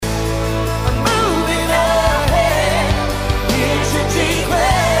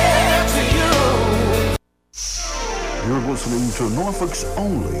listening to Norfolk's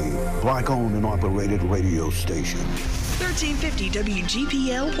only black-owned and operated radio station. 1350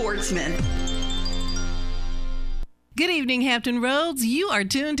 WGPL Portsmouth. Good evening, Hampton Roads. You are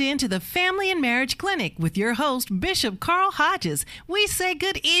tuned in to the Family and Marriage Clinic with your host, Bishop Carl Hodges. We say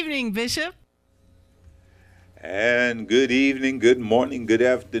good evening, Bishop. And good evening, good morning, good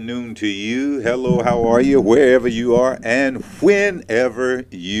afternoon to you. Hello, how are you? Wherever you are and whenever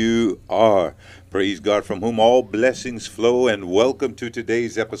you are. Praise God, from whom all blessings flow, and welcome to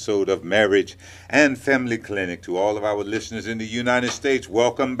today's episode of Marriage and Family Clinic. To all of our listeners in the United States,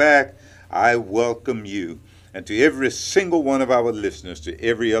 welcome back. I welcome you. And to every single one of our listeners, to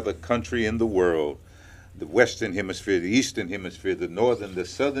every other country in the world, the Western Hemisphere, the Eastern Hemisphere, the Northern, the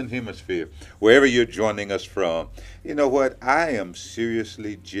Southern Hemisphere, wherever you're joining us from. You know what? I am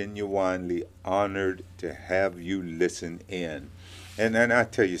seriously, genuinely honored to have you listen in. And I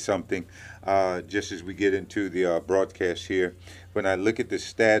tell you something, just as we get into the broadcast here, when I look at the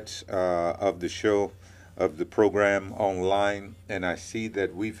stats of the show, of the program online, and I see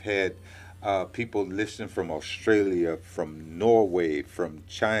that we've had people listen from Australia, from Norway, from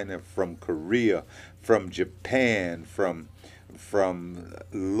China, from Korea, from Japan, from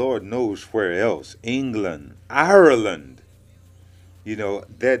Lord knows where else, England, Ireland. You know,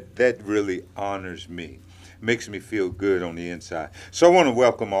 that really honors me. Makes me feel good on the inside. So I want to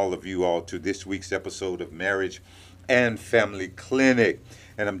welcome all of you all to this week's episode of Marriage and Family Clinic.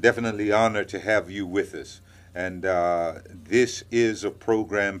 And I'm definitely honored to have you with us. And this is a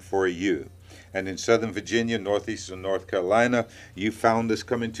program for you. And in Southern Virginia, Northeastern North Carolina, you found us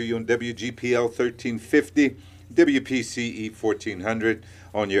coming to you on WGPL 1350, WPCE 1400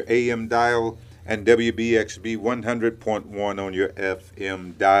 on your AM dial, and WBXB 100.1 on your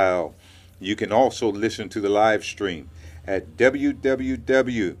FM dial. You can also listen to the live stream at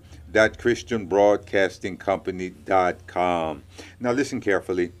www.christianbroadcastingcompany.com. Now listen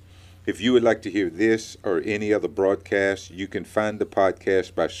carefully. If you would like to hear this or any other broadcast, you can find the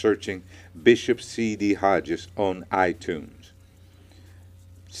podcast by searching Bishop C.D. Hodges on iTunes.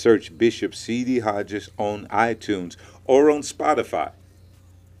 Search Bishop C.D. Hodges on iTunes or on Spotify.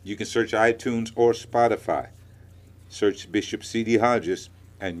 You can search iTunes or Spotify. Search Bishop C.D. Hodges,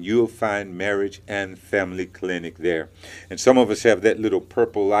 and you'll find Marriage and Family Clinic there. And some of us have that little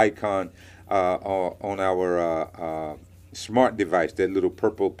purple icon on our smart device, that little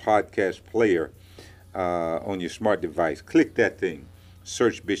purple podcast player on your smart device. Click that thing.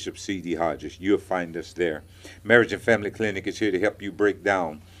 Search Bishop C.D. Hodges. You'll find us there. Marriage and Family Clinic is here to help you break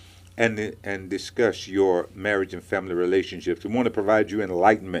down and discuss your marriage and family relationships. We want to provide you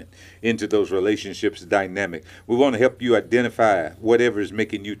enlightenment into those relationships dynamic. We want to help you identify whatever is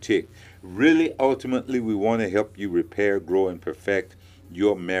making you tick. Really, ultimately, we want to help you repair, grow, and perfect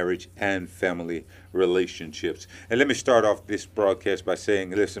your marriage and family relationships. And let me start off this broadcast by saying,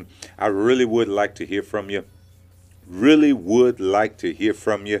 listen, I really would like to hear from you. Really would like to hear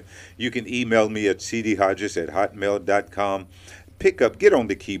from you. You can email me at cdhodges@hotmail.com. Get on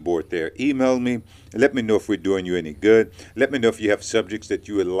the keyboard there. Email me. Let me know if we're doing you any good. Let me know if you have subjects that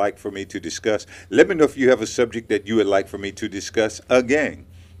you would like for me to discuss. Let me know if you have a subject that you would like for me to discuss again.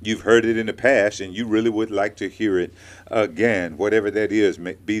 You've heard it in the past and you really would like to hear it again, whatever that is,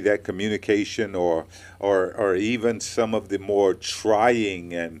 be that communication or even some of the more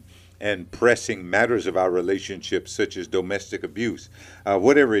trying and pressing matters of our relationships, such as domestic abuse.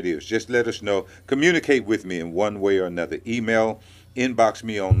 Whatever it is, just let us know. Communicate with me in one way or another. Email, inbox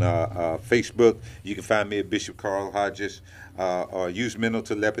me on Facebook. You can find me at Bishop Carl Hodges, or use mental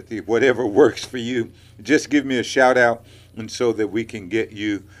telepathy, whatever works for you. Just give me a shout out, and so that we can get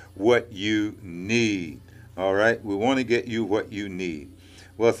you what you need. All right? We want to get you what you need.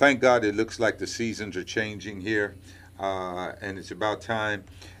 Well, thank God it looks like the seasons are changing here, and it's about time.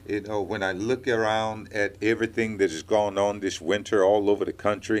 When I look around at everything that has gone on this winter all over the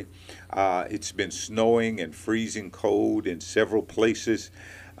country, it's been snowing and freezing cold in several places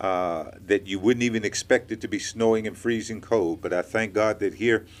that you wouldn't even expect it to be snowing and freezing cold. But I thank God that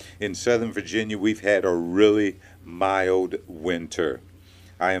here in Southern Virginia, we've had a really mild winter.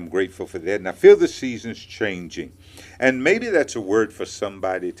 I am grateful for that. And I feel the seasons changing. And maybe that's a word for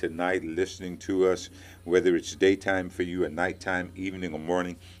somebody tonight listening to us, whether it's daytime for you or nighttime, evening or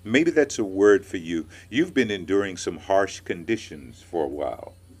morning. Maybe that's a word for you. You've been enduring some harsh conditions for a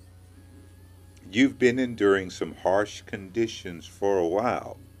while. You've been enduring some harsh conditions for a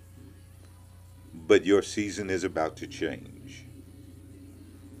while. But your season is about to change.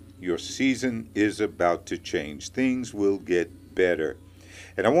 Your season is about to change. Things will get better.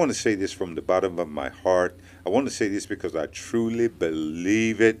 And I want to say this from the bottom of my heart. I want to say this because I truly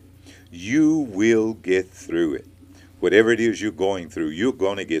believe it. You will get through it. Whatever it is you're going through, you're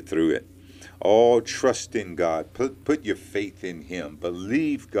going to get through it. Oh, trust in God. Put your faith in Him.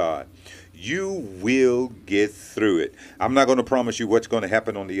 Believe God. You will get through it. I'm not going to promise you what's going to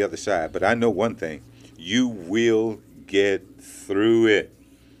happen on the other side, but I know one thing. You will get through it.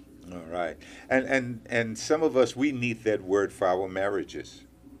 All right. And some of us, we need that word for our marriages.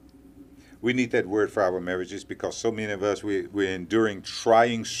 We need that word for our marriages because so many of us, we're enduring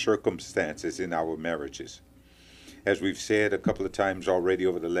trying circumstances in our marriages. As we've said a couple of times already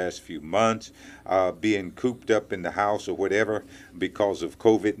over the last few months, being cooped up in the house or whatever because of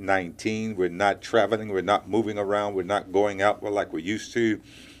COVID-19. We're not traveling, we're not moving around, we're not going out like we used to.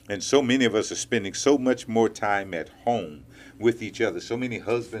 And so many of us are spending so much more time at home with each other. So many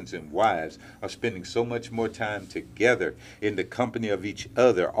husbands and wives are spending so much more time together in the company of each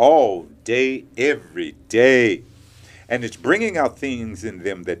other all day, every day. And it's bringing out things in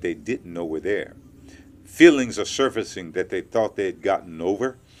them that they didn't know were there. Feelings are surfacing that they thought they had gotten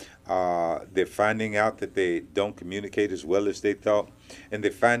over. They're finding out that they don't communicate as well as they thought. And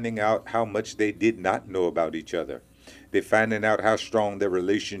they're finding out how much they did not know about each other. They're finding out how strong their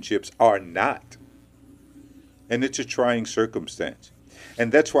relationships are not. And it's a trying circumstance.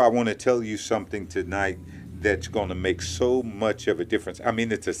 And that's why I want to tell you something tonight that's going to make so much of a difference. I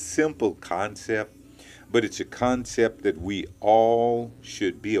mean, it's a simple concept, but it's a concept that we all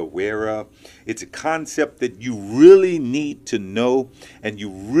should be aware of. It's a concept that you really need to know, and you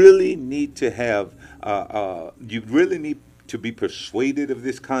really need to have, you really need to be persuaded of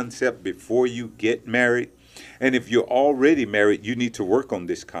this concept before you get married. And if you're already married, you need to work on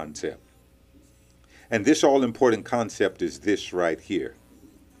this concept. And this all-important concept is this right here.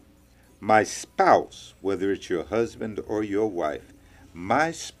 My spouse, whether it's your husband or your wife,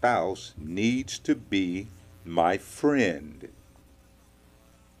 my spouse needs to be my friend.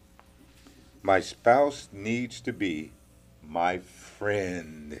 My spouse needs to be my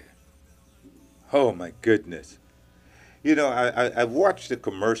friend. Oh, my goodness. You know, I watched a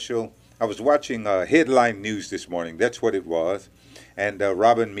commercial. I was watching Headline News this morning. That's what it was. And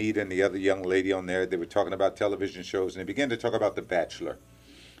Robin Meade and the other young lady on there, they were talking about television shows, and they began to talk about The Bachelor.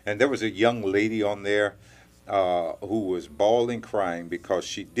 And there was a young lady on there who was bawling, crying because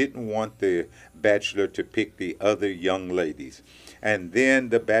she didn't want the Bachelor to pick the other young ladies. And then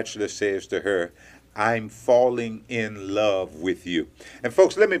the Bachelor says to her, I'm falling in love with you. And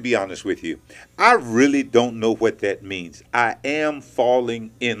folks, let me be honest with you. I really don't know what that means. I am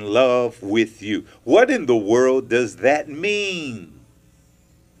falling in love with you. What in the world does that mean?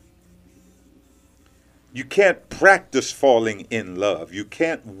 You can't practice falling in love. You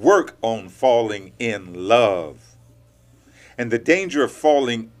can't work on falling in love. And the danger of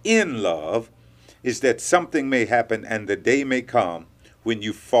falling in love is that something may happen and the day may come when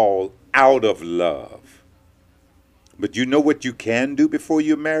you fall out of love. But you know what you can do before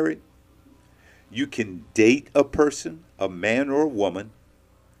you're married? You can date a person, a man or a woman.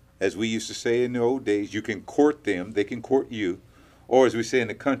 As we used to say in the old days, you can court them, they can court you. Or as we say in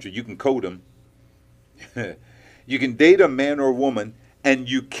the country, you can coat them. You can date a man or a woman, and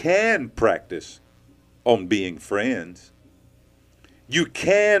you can practice on being friends. You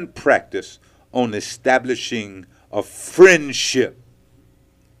can practice on establishing a friendship.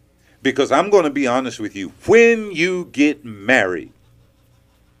 Because I'm going to be honest with you, when you get married,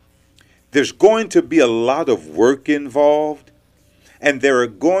 there's going to be a lot of work involved, and there are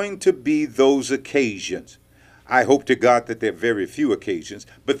going to be those occasions. I hope to God that there are very few occasions,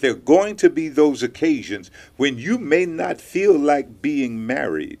 but there are going to be those occasions when you may not feel like being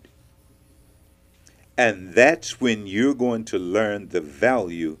married. And that's when you're going to learn the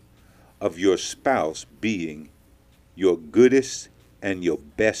value of your spouse being your goodest and your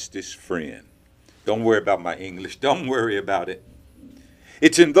bestest friend. Don't worry about my English. Don't worry about it.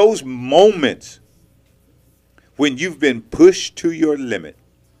 It's in those moments when you've been pushed to your limit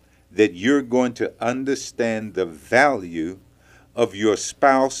that you're going to understand the value of your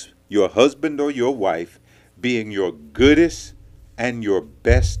spouse, your husband or your wife, being your goodest and your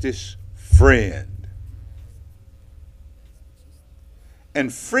bestest friend.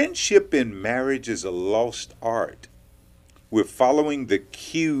 And friendship in marriage is a lost art. We're following the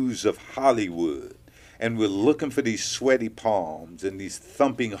cues of Hollywood, and we're looking for these sweaty palms and these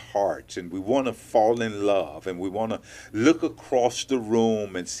thumping hearts, and we want to fall in love, and we want to look across the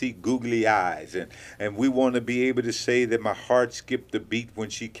room and see googly eyes, and we want to be able to say that my heart skipped a beat when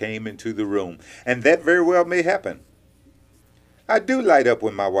she came into the room. And that very well may happen. I do light up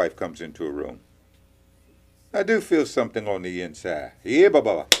when my wife comes into a room. I do feel something on the inside. Yeah,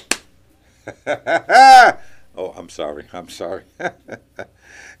 baba. Oh, I'm sorry.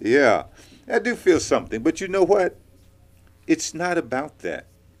 Yeah, I do feel something. But you know what? It's not about that.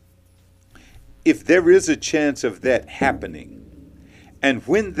 If there is a chance of that happening, and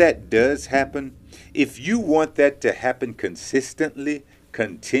when that does happen, if you want that to happen consistently,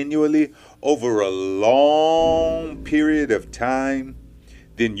 continually, over a long period of time,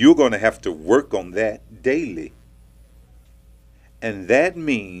 then you're going to have to work on that daily. And that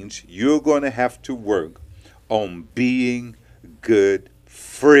means you're going to have to work on being good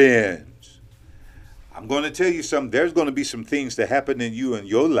friends. I'm going to tell you something. There's going to be some things that happen in you in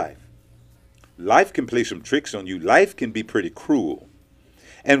your life. Life can play some tricks on you. Life can be pretty cruel.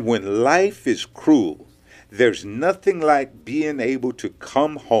 And when life is cruel, there's nothing like being able to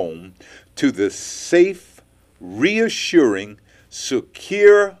come home to the safe, reassuring,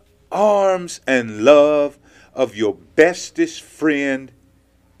 secure arms and love of your bestest friend,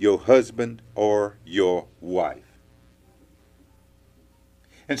 your husband or your wife.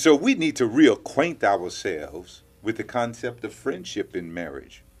 And so we need to reacquaint ourselves with the concept of friendship in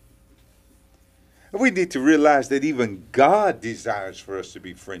marriage. We need to realize that even God desires for us to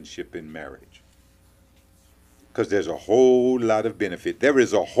be friendship in marriage. Because there's a whole lot of benefit. There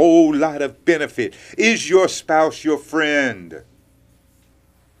is a whole lot of benefit. Is your spouse your friend?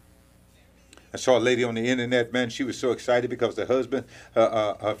 I saw a lady on the internet, man. She was so excited because the husband,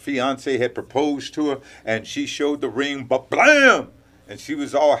 her fiance had proposed to her, and she showed the ring, but blam! And she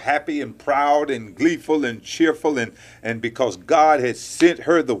was all happy and proud and gleeful and cheerful, and because God had sent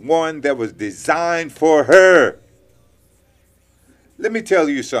her the one that was designed for her. Let me tell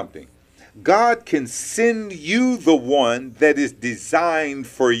you something. God can send you the one that is designed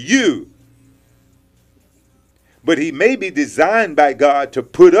for you. But he may be designed by God to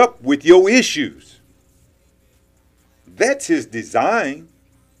put up with your issues. That's his design.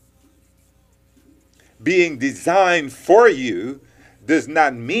 Being designed for you does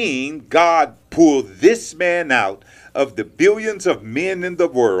not mean God pulled this man out of the billions of men in the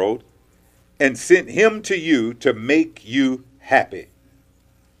world and sent him to you to make you happy.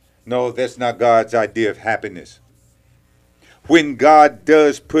 No, that's not God's idea of happiness. When God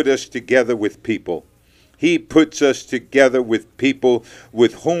does put us together with people, he puts us together with people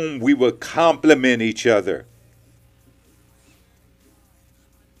with whom we will complement each other.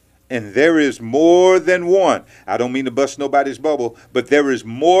 And there is more than one. I don't mean to bust nobody's bubble, but there is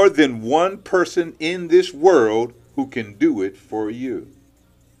more than one person in this world who can do it for you.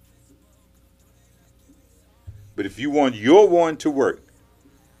 But if you want your one to work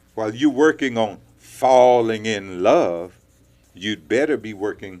while you're working on falling in love, you'd better be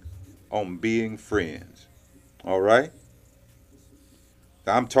working on being friends. All right?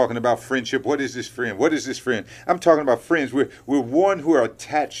 I'm talking about friendship. What is this friend? What is this friend? I'm talking about friends. We're one who are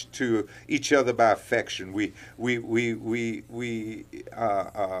attached to each other by affection. We're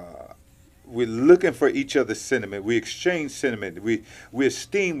looking for each other's sentiment. We exchange sentiment. We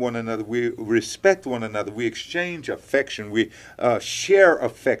esteem one another. We respect one another. We exchange affection. We share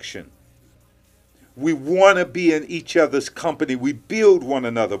affection. We want to be in each other's company. We build one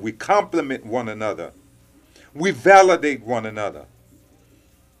another. We compliment one another. We validate one another.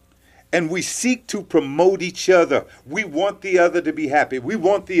 And we seek to promote each other. We want the other to be happy. We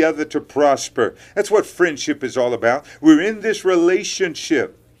want the other to prosper. That's what friendship is all about. We're in this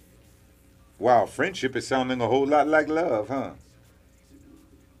relationship. Wow, friendship is sounding a whole lot like love, huh?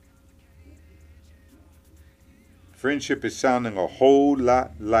 Friendship is sounding a whole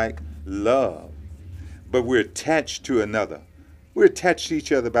lot like love. But we're attached to another. We're attached to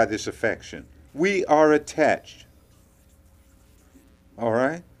each other by this affection. We are attached. All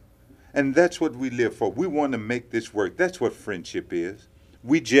right? And that's what we live for. We want to make this work. That's what friendship is.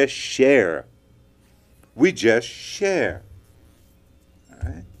 We just share. We just share. All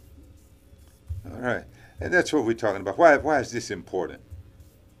right? All right. And that's what we're talking about. Why is this important?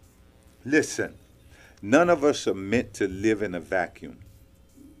 Listen, none of us are meant to live in a vacuum.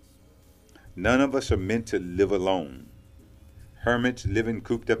 None of us are meant to live alone. Hermits living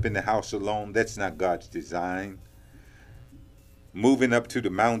cooped up in the house alone, that's not God's design. Moving up to the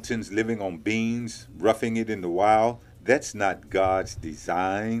mountains, living on beans, roughing it in the wild, that's not God's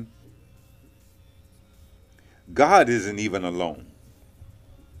design. God isn't even alone.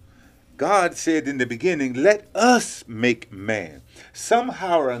 God said in the beginning, let us make man.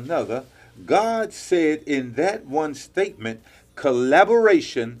 Somehow or another, God said in that one statement,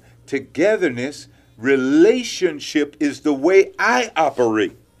 collaboration, togetherness, relationship is the way I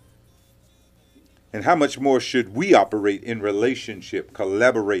operate. And how much more should we operate in relationship,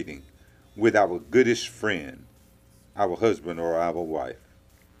 collaborating with our goodest friend, our husband or our wife?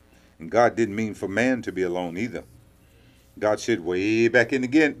 And God didn't mean for man to be alone either. God said way back in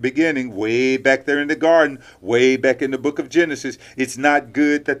the beginning, way back there in the garden, way back in the book of Genesis, it's not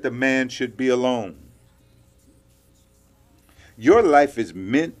good that the man should be alone. Your life is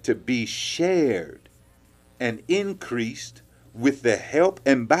meant to be shared and increased with the help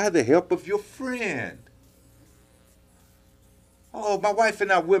and by the help of your friend. Oh, my wife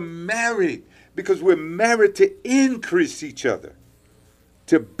and I, we're married because we're married to increase each other,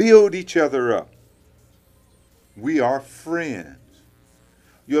 to build each other up. We are friends.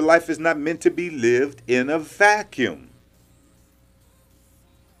 Your life is not meant to be lived in a vacuum.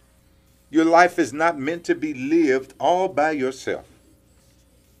 Your life is not meant to be lived all by yourself.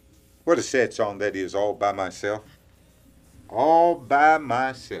 What a sad song that is, all by myself. All by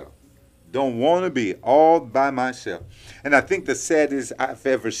myself. Don't want to be all by myself. And I think the saddest I've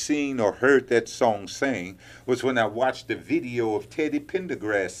ever seen or heard that song sing was when I watched the video of Teddy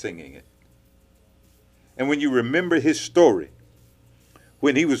Pendergrass singing it. And when you remember his story,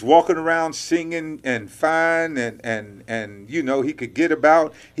 when he was walking around singing and fine and you know, he could get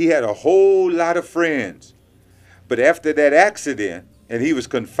about, he had a whole lot of friends. But after that accident, and he was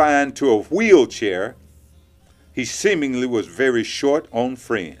confined to a wheelchair, he seemingly was very short on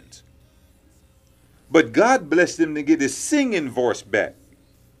friends. But God blessed him to get his singing voice back.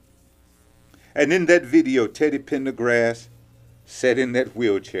 And in that video, Teddy Pendergrass sat in that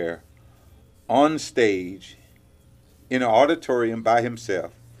wheelchair on stage in an auditorium by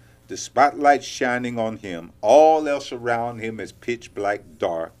himself, the spotlight shining on him, all else around him is pitch black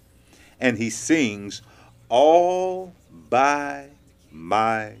dark, and he sings all by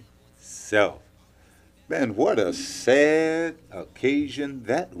myself. Man, what a sad occasion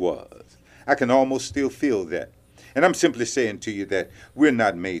that was. I can almost still feel that. And I'm simply saying to you that we're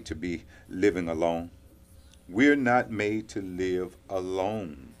not made to be living alone. We're not made to live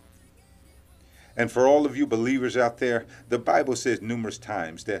alone. And for all of you believers out there, the Bible says numerous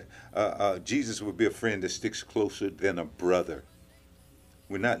times that Jesus would be a friend that sticks closer than a brother.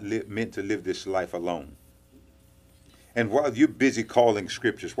 We're not meant to live this life alone. And while you're busy calling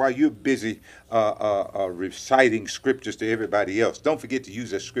scriptures, while you're busy reciting scriptures to everybody else, don't forget to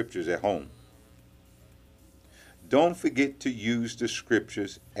use the scriptures at home. Don't forget to use the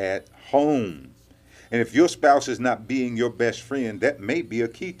scriptures at home. And if your spouse is not being your best friend, that may be a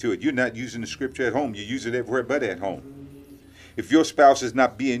key to it. You're not using the scripture at home. You use it everywhere but at home. If your spouse is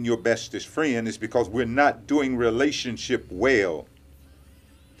not being your bestest friend, it's because we're not doing relationship well.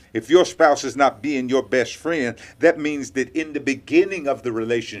 If your spouse is not being your best friend, that means that in the beginning of the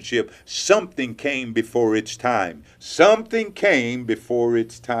relationship, something came before its time. Something came before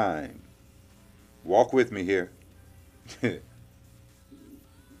its time. Walk with me here.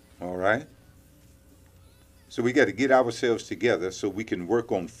 All right? So we got to get ourselves together so we can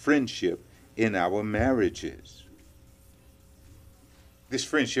work on friendship in our marriages. This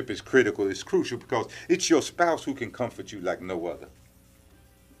friendship is critical. It's crucial because it's your spouse who can comfort you like no other.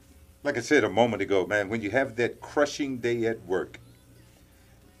 Like I said a moment ago, man, when you have that crushing day at work,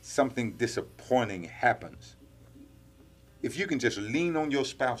 something disappointing happens. If you can just lean on your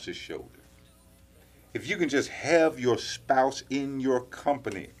spouse's shoulder, if you can just have your spouse in your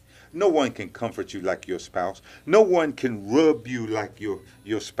company, no one can comfort you like your spouse. No one can rub you like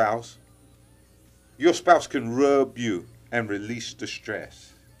your spouse. Your spouse can rub you and release the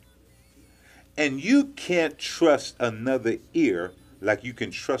stress. And you can't trust another ear like you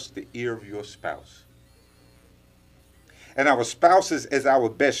can trust the ear of your spouse. And our spouses as our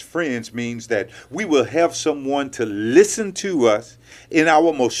best friends means that we will have someone to listen to us in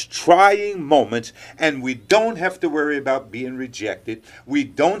our most trying moments, and we don't have to worry about being rejected. We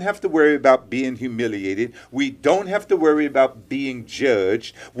don't have to worry about being humiliated. We don't have to worry about being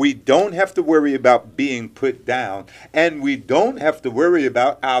judged. We don't have to worry about being put down. And we don't have to worry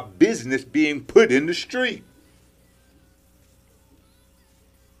about our business being put in the street.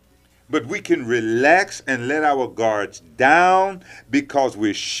 But we can relax and let our guards down because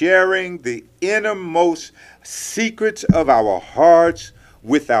we're sharing the innermost secrets of our hearts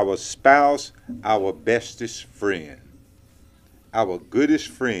with our spouse, our bestest friend, our goodest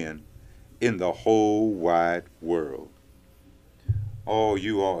friend in the whole wide world. Oh,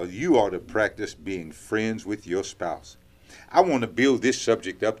 you ought to practice being friends with your spouse. I want to build this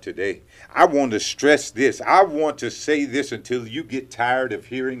subject up today. I want to stress this. I want to say this until you get tired of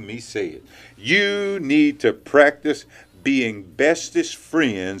hearing me say it. You need to practice being bestest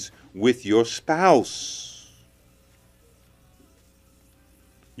friends with your spouse.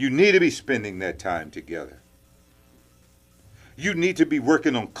 You need to be spending that time together. You need to be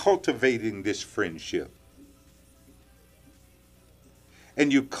working on cultivating this friendship.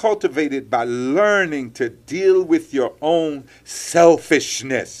 And you cultivate it by learning to deal with your own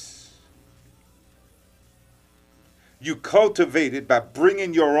selfishness. You cultivate it by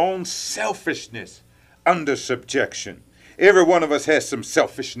bringing your own selfishness under subjection. Every one of us has some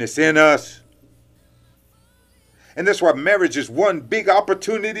selfishness in us. And that's why marriage is one big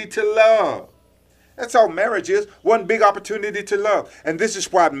opportunity to love. That's all marriage is, one big opportunity to love. And this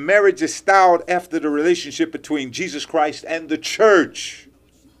is why marriage is styled after the relationship between Jesus Christ and the church.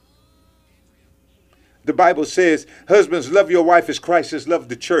 The Bible says, husbands, love your wife as Christ has loved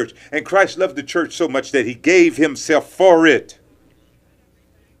the church. And Christ loved the church so much that he gave himself for it.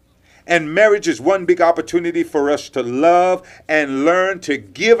 And marriage is one big opportunity for us to love and learn to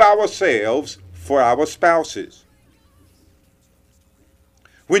give ourselves for our spouses.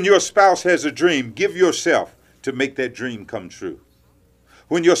 When your spouse has a dream, give yourself to make that dream come true.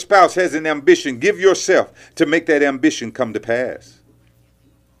 When your spouse has an ambition, give yourself to make that ambition come to pass.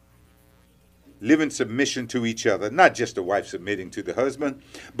 Live in submission to each other, not just the wife submitting to the husband,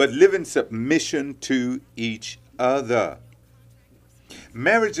 but live in submission to each other.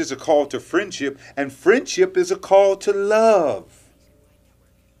 Marriage is a call to friendship, and friendship is a call to love.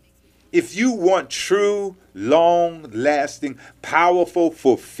 If you want true, long-lasting, powerful,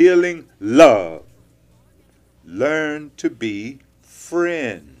 fulfilling love, learn to be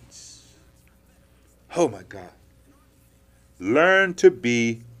friends. Oh my God. Learn to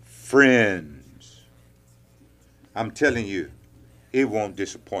be friends. I'm telling you, it won't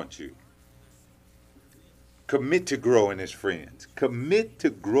disappoint you. Commit to growing as friends. Commit to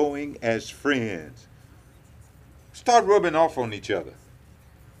growing as friends. Start rubbing off on each other.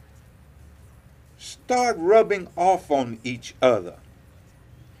 Start rubbing off on each other.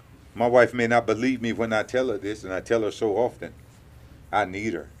 My wife may not believe me when I tell her this, and I tell her so often. I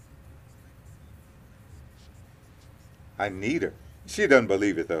need her. I need her. She doesn't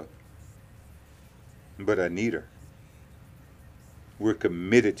believe it though. But I need her. We're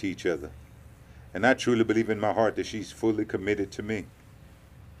committed to each other. And I truly believe in my heart that she's fully committed to me.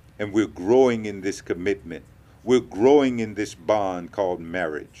 And we're growing in this commitment. We're growing in this bond called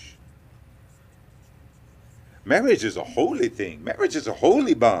marriage. Marriage is a holy thing. Marriage is a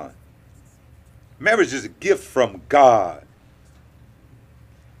holy bond. Marriage is a gift from God.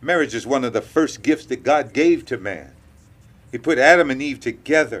 Marriage is one of the first gifts that God gave to man. He put Adam and Eve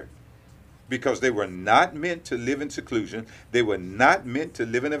together because they were not meant to live in seclusion. They were not meant to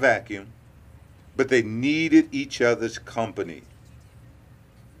live in a vacuum, but they needed each other's company.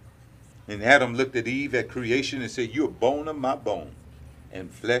 And Adam looked at Eve at creation and said, "You're bone of my bone and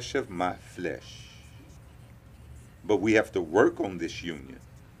flesh of my flesh." But we have to work on this union.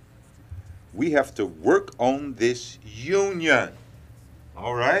 We have to work on this union.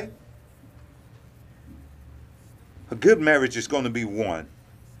 All right? A good marriage is going to be one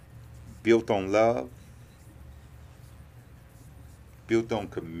built on love, built on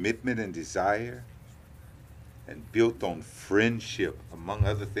commitment and desire, and built on friendship, among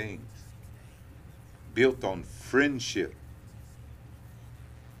other things. Built on friendship.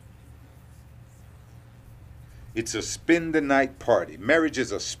 It's a spend the night party. Marriage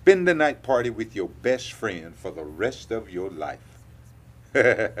is a spend the night party with your best friend for the rest of your life.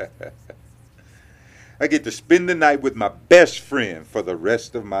 I get to spend the night with my best friend for the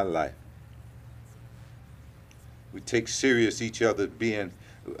rest of my life. We take serious each other being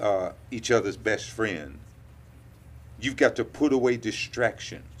each other's best friend. You've got to put away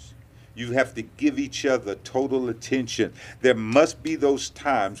distractions. You have to give each other total attention. There must be those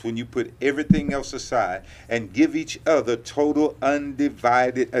times when you put everything else aside and give each other total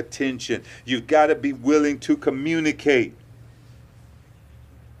undivided attention. You've got to be willing to communicate.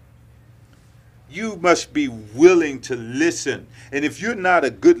 You must be willing to listen. And if you're not a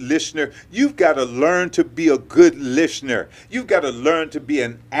good listener, you've got to learn to be a good listener. You've got to learn to be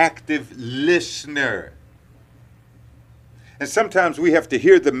an active listener. And sometimes we have to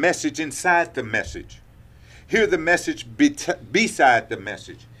hear the message inside the message. Hear the message beside the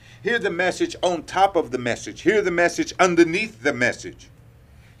message. Hear the message on top of the message. Hear the message underneath the message.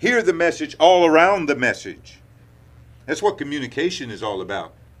 Hear the message all around the message. That's what communication is all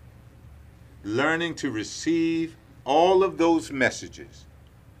about. Learning to receive all of those messages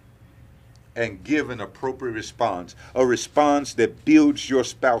and give an appropriate response. A response that builds your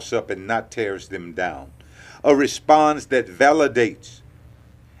spouse up and not tears them down. A response that validates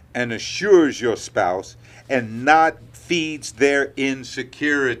and assures your spouse and not feeds their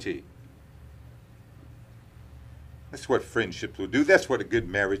insecurity. That's what friendships will do. That's what a good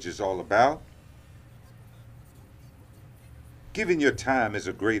marriage is all about. Giving your time is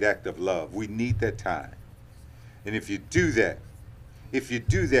a great act of love. We need that time. And if you do that, If you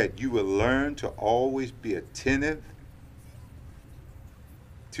do that, you will learn to always be attentive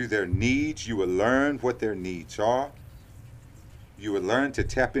to their needs. You will learn what their needs are. You will learn to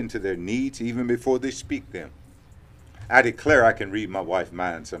tap into their needs even before they speak them. I declare I can read my wife's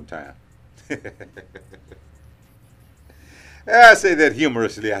mind sometimes. I say that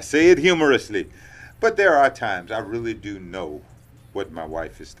humorously. I say it humorously. But there are times I really do know what my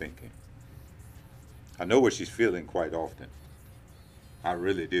wife is thinking. I know what she's feeling quite often. I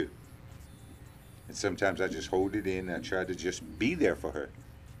really do. And sometimes I just hold it in and I try to just be there for her.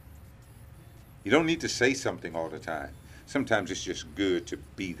 You don't need to say something all the time. Sometimes it's just good to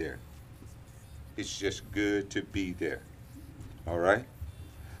be there. It's just good to be there. All right?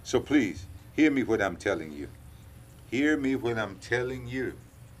 So please, hear me what I'm telling you. Hear me when I'm telling you.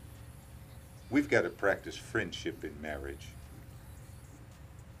 We've got to practice friendship in marriage.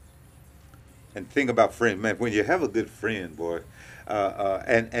 And think about friends, man. When you have a good friend, boy,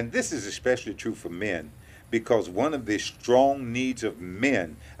 and this is especially true for men, because one of the strong needs of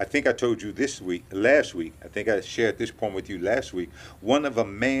men, I think I told you last week, I think I shared this point with you last week, one of a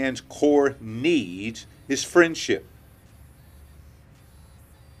man's core needs is friendship.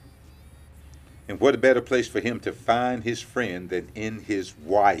 And what a better place for him to find his friend than in his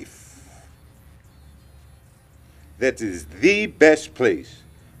wife. That is the best place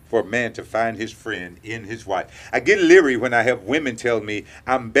for a man to find his friend in his wife. I get leery when I have women tell me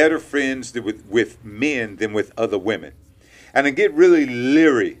I'm better friends with men than with other women. And I get really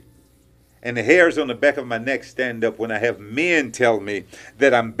leery. And the hairs on the back of my neck stand up when I have men tell me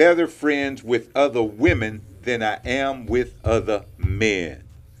that I'm better friends with other women than I am with other men.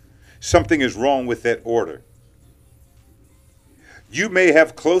 Something is wrong with that order. You may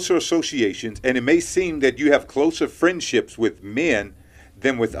have closer associations, and it may seem that you have closer friendships with men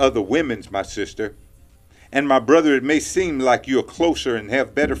than with other women, my sister. And my brother, it may seem like you're closer and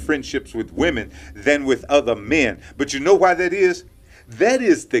have better friendships with women than with other men. But you know why that is? That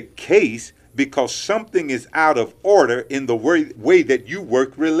is the case because something is out of order in the way that you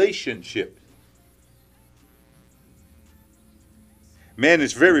work relationships. Man,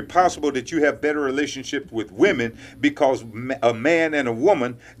 it's very possible that you have better relationships with women because a man and a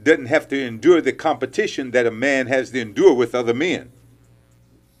woman doesn't have to endure the competition that a man has to endure with other men.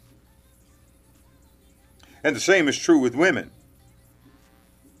 And the same is true with women.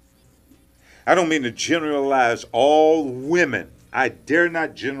 I don't mean to generalize all women. I dare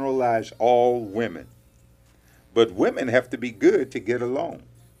not generalize all women. But women have to be good to get along.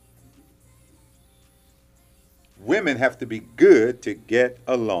 Women have to be good to get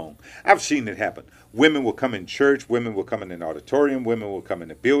along. I've seen it happen. Women will come in church. Women will come in an auditorium. Women will come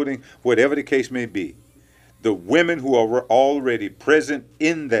in a building. Whatever the case may be. The women who are already present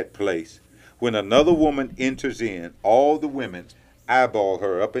in that place, when another woman enters in, all the women eyeball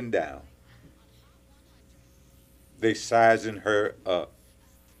her up and down. They sizing her up.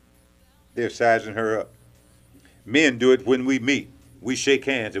 They're sizing her up. Men do it when we meet. We shake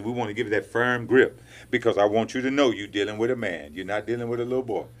hands and we want to give that firm grip because I want you to know you're dealing with a man. You're not dealing with a little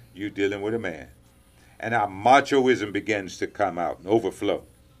boy. You're dealing with a man. And our machoism begins to come out and overflow.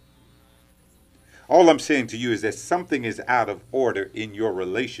 All I'm saying to you is that something is out of order in your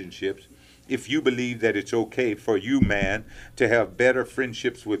relationships if you believe that it's okay for you, man, to have better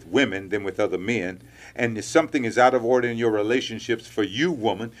friendships with women than with other men. And if something is out of order in your relationships for you,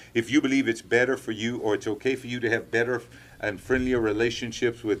 woman, if you believe it's better for you or it's okay for you to have better and friendlier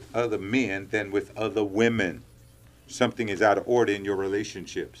relationships with other men than with other women. Something is out of order in your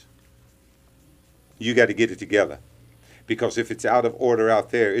relationships. You got to get it together. Because if it's out of order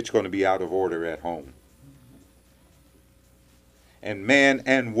out there, it's going to be out of order at home. And man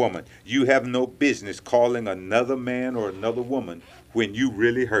and woman, you have no business calling another man or another woman when you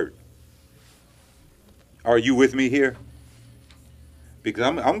really hurt. Are you with me here? Because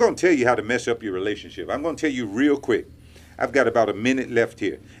I'm going to tell you how to mess up your relationship. I'm going to tell you real quick. I've got about a minute left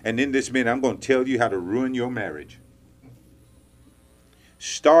here. And in this minute, I'm going to tell you how to ruin your marriage.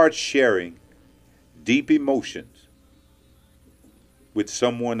 Start sharing deep emotions with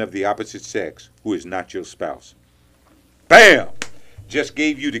someone of the opposite sex who is not your spouse. Bam! Just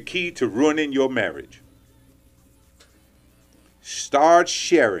gave you the key to ruining your marriage. Start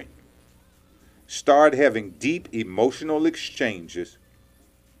sharing. Start having deep emotional exchanges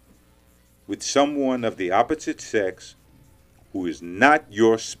with someone of the opposite sex who is not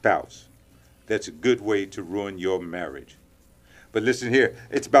your spouse. That's a good way to ruin your marriage. But listen here,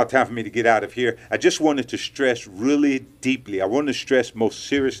 it's about time for me to get out of here. I just wanted to stress really deeply, I want to stress most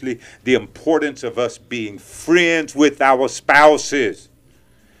seriously the importance of us being friends with our spouses.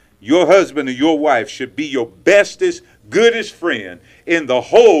 Your husband or your wife should be your bestest goodest friend in the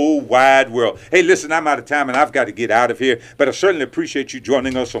whole wide world. Hey, listen, I'm out of time and I've got to get out of here, but I certainly appreciate you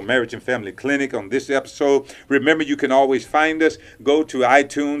joining us on Marriage and Family Clinic on this episode. Remember, you can always find us. Go to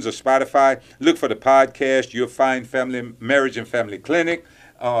iTunes or Spotify, look for the podcast. You'll find Marriage and Family Clinic.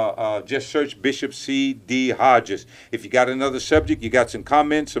 Just search Bishop C.D. Hodges. If you got another subject, you got some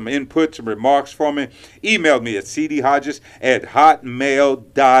comments, some input, some remarks for me, email me at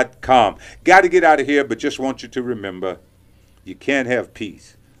cdhodges@hotmail.com. Got to get out of here, but just want you to remember, you can't have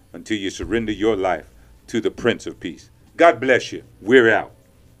peace until you surrender your life to the Prince of Peace. God bless you. We're out.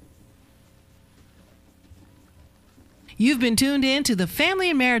 You've been tuned in to the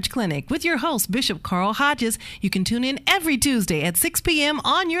Family and Marriage Clinic with your host, Bishop Carl Hodges. You can tune in every Tuesday at 6 p.m.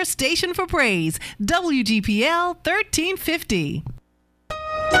 on your station for praise, WGPL 1350.